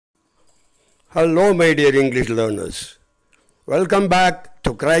Hello, my dear English learners. Welcome back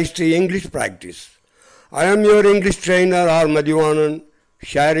to Christ English Practice. I am your English trainer, R. Madhivanan,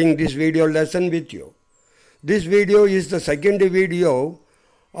 sharing this video lesson with you. This video is the second video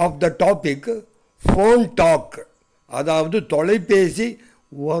of the topic phone talk, அதாவது தொலைபேசி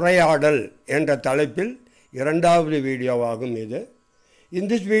உரையாடல் என்ற தலைப்பில் இரண்டாவது வீடியோவாகும் இது. In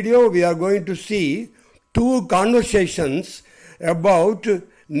this video, we are going to see two conversations about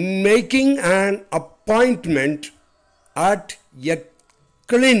making an appointment at a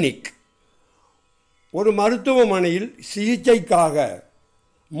clinic. ஒரு மருத்துவமனையில் சிகிச்சைக்காக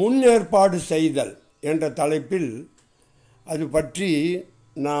முன்னேற்பாடு செய்தல் என்ற தலைப்பில் அது பற்றி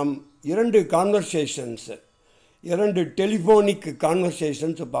நாம் இரண்டு டெலிஃபோனிக்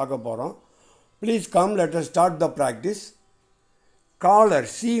கான்வர்சேஷன்ஸ் பார்க்க போகிறோம். Please come, let us start the practice. Caller,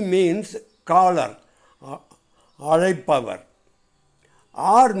 C means caller, அழைப்பவர்.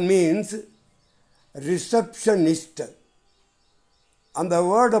 R means receptionist. அந்த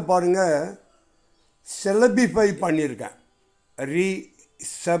வேர்டை பாருங்கள், சிலபிஃபை பண்ணியிருக்கேன்.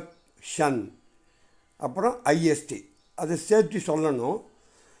 ரிசப்ஷன் அப்புறம் ஐஎஸ்டி அதை சேர்த்து சொல்லணும்.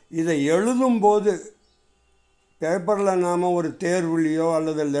 இதை எழுதும்போது பேப்பரில் நாம் ஒரு தேர்வுலையோ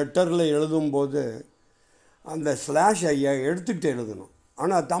அல்லது லெட்டரில் எழுதும்போது அந்த ஸ்லாஷ் ஐயா எடுத்துக்கிட்டு எழுதணும்.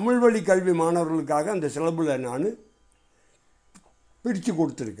 ஆனால் தமிழ் வழி கல்வி மாணவர்களுக்காக அந்த சிலபில் நான் பிரித்து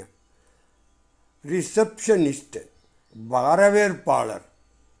கொடுத்துருக்கேன். ரிசப்ஷனிஸ்ட், வரவேற்பாளர்.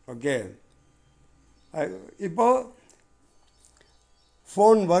 ஓகே, இப்போது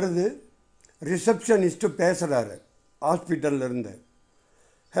ஃபோன் வருது, ரிசப்ஷனிஸ்ட்டு பேசுகிறாரு ஹாஸ்பிட்டல்லேருந்து.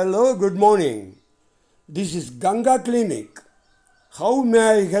 Hello, good morning, this is Ganga clinic, how May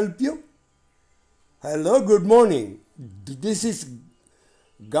I help you? Hello, good morning, this is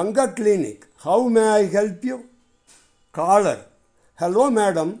Ganga clinic, how May I help you? Collar, hello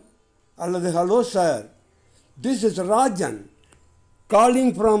madam அல்லது hello sir, this is Rajan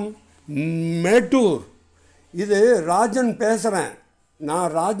calling from Mettur. இது ராஜன் பேசுகிறேன், நான்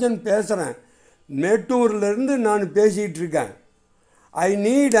ராஜன் பேசுகிறேன், மேட்டூர்லேருந்து நான் பேசிகிட்டு இருக்கேன். I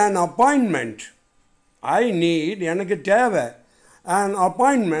need an appointment, எனக்கு தேவை an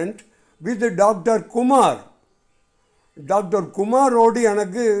appointment with doctor Kumar. Doctor குமாரோடு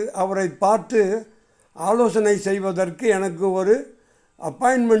எனக்கு அவரை பார்த்து ஆலோசனை செய்வதற்கு எனக்கு ஒரு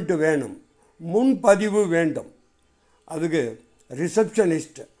அப்பாயின்மெண்ட்டு வேணும், முன்பதிவு வேண்டும். அதுக்கு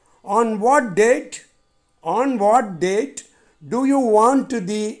receptionist, on what date to you want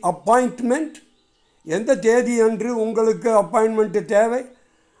the appointment? எந்த தேதி அன்று உங்களுக்கு அப்பாயின்மெண்ட்டு தேவை?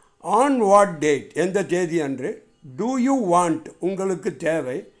 ஆன் வாட் டேட், எந்த தேதி அன்று, டு யூ வாண்ட், உங்களுக்கு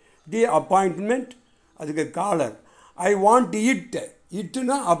தேவை, தி அப்பாயின்ட்மெண்ட். அதுக்கு collar, I want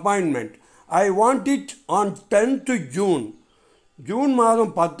இட்னா appointment, I want it on 10th June, June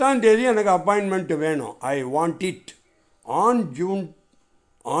மாதம் 10ஆம் தேதி எனக்கு அப்பாயின்மெண்ட்டு வேணும். I want it on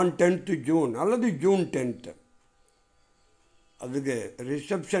 10th June அல்லது June 10th. அதுக்கு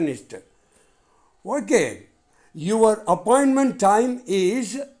receptionist, okay, your appointment time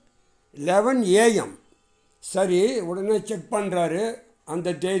is 11 AM. சரி, உடனே செக் பண்ணுறாரு அந்த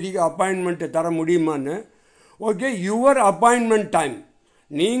தேதிக்கு அப்பாயின்மெண்ட்டு தர முடியுமான்னு. ஓகே, யுவர் அப்பாயின்மெண்ட் டைம்,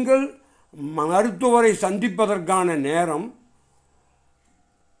 நீங்கள் மருத்துவரை சந்திப்பதற்கான நேரம்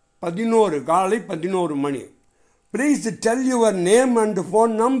 11, காலை 11 மணி. Please tell your name and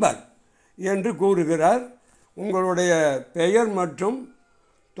phone number என்று கூறுகிறார். உங்களுடைய பெயர் மற்றும்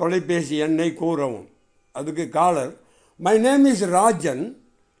தொலைபேசி எண்ணை கூறவும். அதுக்கு collar, my name is Rajan,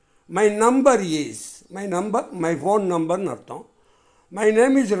 my phone நம்பர்னு அர்த்தம். My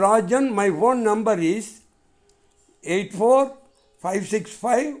name is Rajan, my phone number is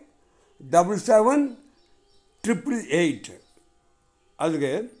 8456577888.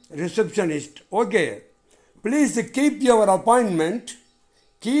 அதுக்கு receptionist, okay, please keep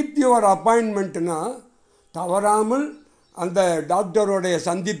your அப்பாயின்மெண்ட்னா தவறாமல் அந்த டாக்டருடைய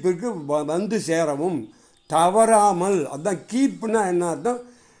சந்திப்புக்கு வந்து சேரவும். தவறாமல், அதுதான் கீப்னா என்ன அர்த்தம்,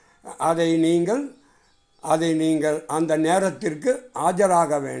 அதை நீங்கள் அந்த நேரத்திற்கு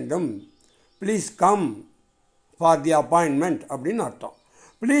ஆஜராக வேண்டும். Please come for the appointment அப்படின்னு அர்த்தம்.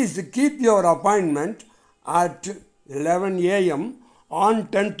 Please keep your appointment at 11 AM on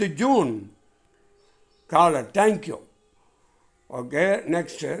 10th June. Caller, thank you. Okay,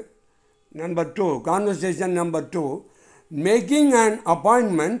 next, number 2, conversation number 2, making an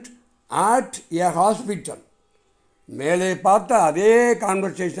appointment at a hospital. மேலே பார்த்த அதே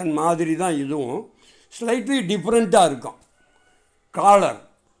கான்வர்சேஷன் மாதிரி தான் இதுவும், ஸ்லைட்லி டிஃப்ரெண்ட்டாக இருக்கும். காலர்,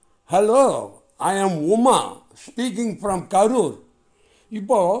 ஹலோ, ஐ ஆம் உமா ஸ்பீக்கிங் ஃப்ரம் கரூர்.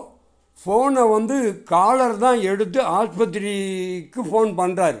 இப்போது ஃபோனை காலர் தான் எடுத்து ஆஸ்பத்திரிக்கு ஃபோன்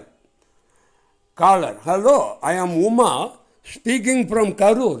பண்ணுறாரு. Caller, hello, I am Uma speaking from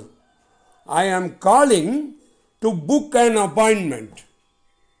Karur. I am calling to book an appointment.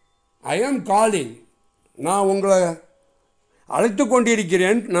 I am calling. நான் உங்களை அழைத்து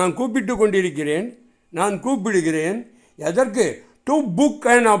கொண்டிருக்கிறேன், நான் கூப்பிட்டு கொண்டிருக்கிறேன், நான் கூப்பிடுகிறேன். எதற்கு? To book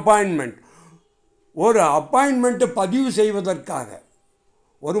an appointment. ஒரு அப்பாயின்மெண்ட்டை பதிவு செய்வதற்காக,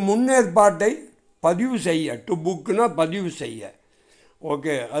 ஒரு முன்னேற்பாட்டை பதிவு செய்ய. டு புக்குனா பதிவு செய்ய.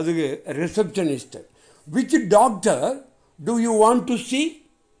 ஓகே, அதுக்கு receptionist. Which doctor to you want to C?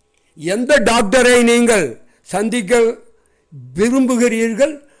 எந்த டாக்டரை நீங்கள் சந்திக்க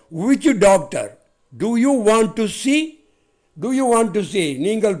விரும்புகிறீர்கள்? Which doctor to you want to C? To you want to C,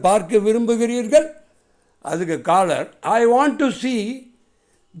 நீங்கள் பார்க்க விரும்புகிறீர்கள். அதுக்கு collar, I want to see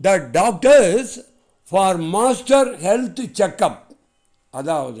the doctors for master health checkup.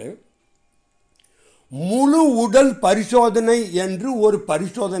 அதாவது முழு உடல் பரிசோதனை என்று ஒரு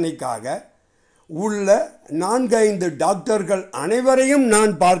பரிசோதனைக்காக உள்ள 4-5 டாக்டர்கள் அனைவரையும்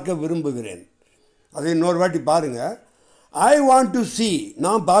நான் பார்க்க விரும்புகிறேன். அதை இன்னொரு வாட்டி பாருங்கள். ஐ வாண்ட் டு சி,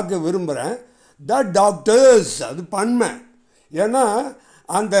 நான் பார்க்க விரும்புகிறேன். த டாக்டர்ஸ், அது பன்மை. ஏன்னா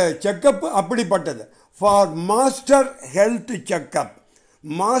அந்த செக்கப் அப்படிப்பட்டது. For master health checkup.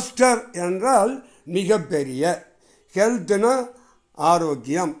 Master என்றால் மிகப்பெரிய, ஹெல்த்னா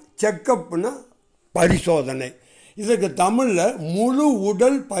ஆரோக்கியம், செக்கப்னா பரிசோதனை. இதற்கு தமிழில் முழு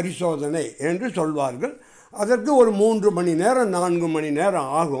உடல் பரிசோதனை என்று சொல்வார்கள். அதற்கு ஒரு 3 மணி நேரம் 4 மணி நேரம்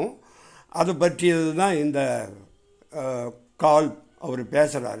ஆகும். அது பற்றியது தான் இந்த கால். அவர்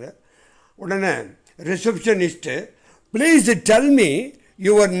பேசுகிறாரு. உடனே receptionist, please tell me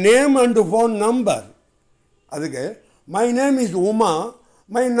your name and phone number. அதுக்கு, my name is Uma,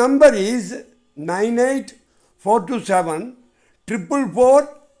 my number is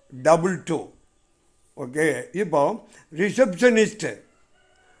 9842744422. Okay, இப்போ receptionist,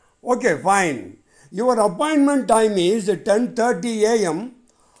 okay fine, your appointment time is 10:30 AM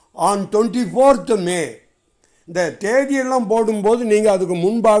on 24th May. இந்த தேதியெல்லாம் போடும்போது நீங்கள் அதுக்கு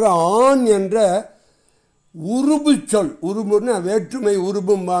முன்பாக ஆன் என்ற உருபு சொல், உருபுன்னா வேற்றுமை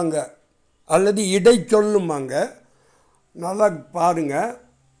உருபும்பாங்க அல்லது இடைச்சொல்லும்பாங்க. நல்லா பாருங்கள்,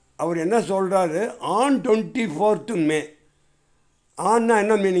 அவர் என்ன சொல்கிறாரு? On 24th May. ஆன்னா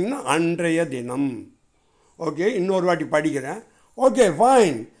என்ன மீனிங்னா அன்றைய தினம். ஓகே, இன்னொரு வாட்டி படிக்கிறேன். Okay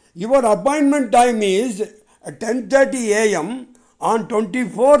fine, your appointment time is 10:30 AM on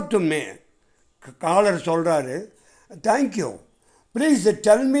 24th May. Collar சொல்கிறாரு, thank you, please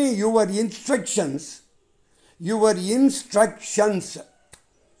tell me your instructions. Your instructions,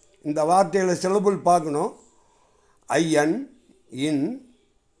 இந்த வார்த்தையில் சிலபுல் பார்க்கணும். IN in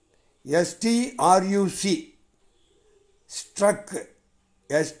STRUC struck,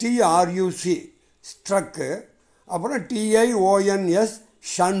 STRUC ஸ்ட்ரக்கு, அப்புறம் TIONS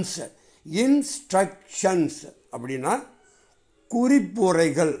ஷன்ஸ், இன்ஸ்ட்ரக்ஷன்ஸ் அப்படின்னா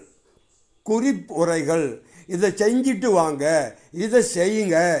குறிப்புரைகள். குறிப்புரைகள், இதை செஞ்சிட்டு வாங்க, இதை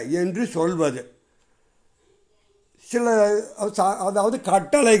செய்யுங்க என்று சொல்வது. சில அதாவது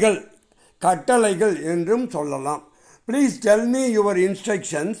கட்டளைகள், கட்டளைகள் என்றும் சொல்லலாம். Please tell me your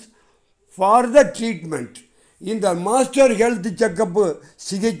instructions for the treatment. இந்த மாஸ்டர் ஹெல்த் செக்கப்பு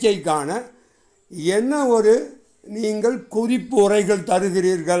சிகிச்சைக்கான என்ன ஒரு நீங்கள் குறிப்புரைகள்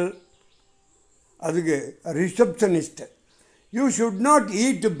தருகிறீர்கள்? அதுக்கு receptionist, you should not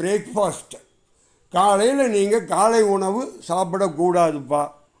eat breakfast. காலையில் நீங்கள் காலை உணவு சாப்பிடக்கூடாதுப்பா,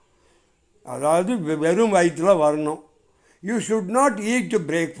 அதாவது வெறும் வயிற்றில் வரணும். You should not eat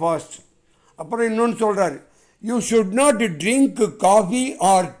breakfast. அப்புறம் இன்னொன்று சொல்கிறாரு, you should not drink coffee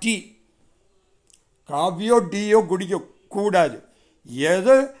or tea. காஃபியோ டீயோ குடிக்கக்கூடாது.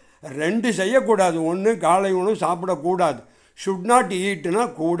 எது 2 செய்யக்கூடாது. ஒன்று, காலை உணவு சாப்பிடக்கூடாது. ஷுட் நாட் ஈட்னா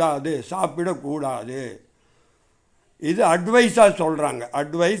கூடாது, சாப்பிடக்கூடாது. இது அட்வைஸாக சொல்கிறாங்க,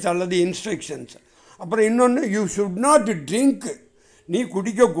 அட்வைஸ் அல்லது இன்ஸ்ட்ரக்ஷன்ஸ். அப்புறம் இன்னொன்று, யூ ஷுட் நாட் ட்ரிங்க், நீ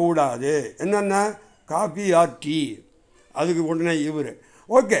குடிக்கக்கூடாது. என்னென்ன? Coffee or tea. அதுக்கு உடனே இவர்,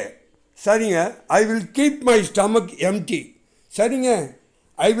 ஓகே சரிங்க, I will keep my stomach empty. சரிங்க,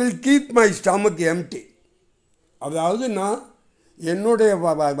 I will keep my stomach empty. அதாவது நான் என்னுடைய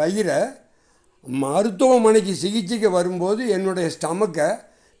வயிறை மருத்துவமனைக்கு சிகிச்சைக்கு வரும்போது என்னுடைய ஸ்டமக்கை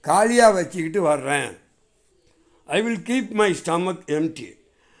காலியாக வச்சுக்கிட்டு வர்றேன். I will keep my stomach empty.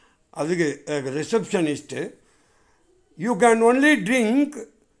 அதுக்கு receptionist, you can only drink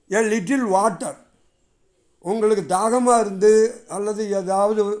a little water. உங்களுக்கு தாகமாக இருந்து அல்லது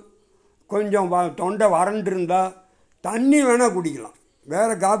ஏதாவது கொஞ்சம் தொண்டை வறண்டு இருந்தால் தண்ணி வேணால் குடிக்கலாம்,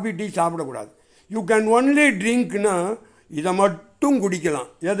 வேறு காஃபி டீ சாப்பிடக்கூடாது. யூ கேன் ஒன்லி ட்ரிங்க்னா இதை மட்டும் குடிக்கலாம்.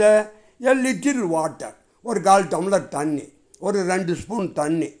 எதை? எ லிட்டில் வாட்டர், ஒரு 1/4 டம்ளர் தண்ணி. ஒரு 2 ஸ்பூன்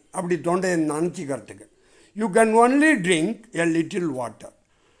தண்ணி அப்படி தொண்டையை நனைச்சிக்கிறதுக்கு. You can only drink a little water.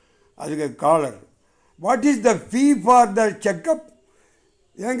 அதுக்கு collar, what is the fee for the checkup?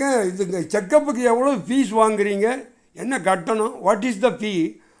 ஏங்க இதுங்க செக்கப்புக்கு எவ்வளோ ஃபீஸ் வாங்குறீங்க, என்ன கட்டணும்? What is the fee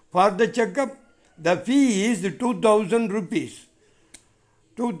for the checkup? The fee is 2000 rupees.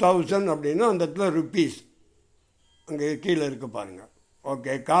 2000 அப்படின்னா அந்த இடத்துல ருப்பீஸ் அங்கே கீழே இருக்கு பாருங்கள்.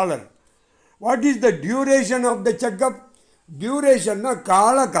 Okay. Collar, what is the duration of the checkup? டியூரேஷன்னா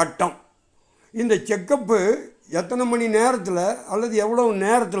காலகட்டம். இந்த செக்கப்பு எத்தனை மணி நேரத்தில் அல்லது எவ்வளவு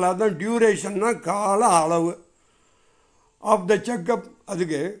நேரத்தில், அதுதான் டியூரேஷன்னா கால அளவு. ஆஃப் த செக்கப்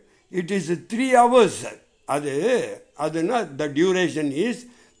அதுக்கு இட் இஸ் 3 hours. அதுனா த duration is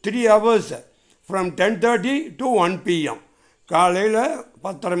 3 hours from 10:30 to 1 PM. காலையில்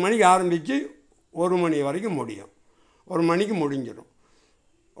 10:30 மணிக்கு ஆரம்பித்து 1 மணி வரைக்கும் முடியும். 1 மணிக்கு முடிஞ்சிடும்.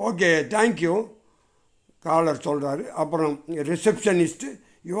 ஓகே, தேங்க்யூ காலர் சொல்கிறாரு. அப்புறம் ரிசப்ஷனிஸ்ட்டு,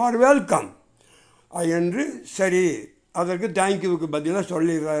 யூ ஆர் வெல்கம் என்று சரி அதற்கு தேங்க்யூவுக்கு பதிலாக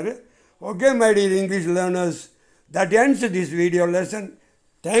சொல்லிடுறாரு. Okay my dear English learners, that ends this video lesson.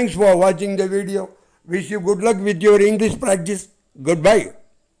 Thanks for watching the video. Wish you good luck with your English practice. Goodbye.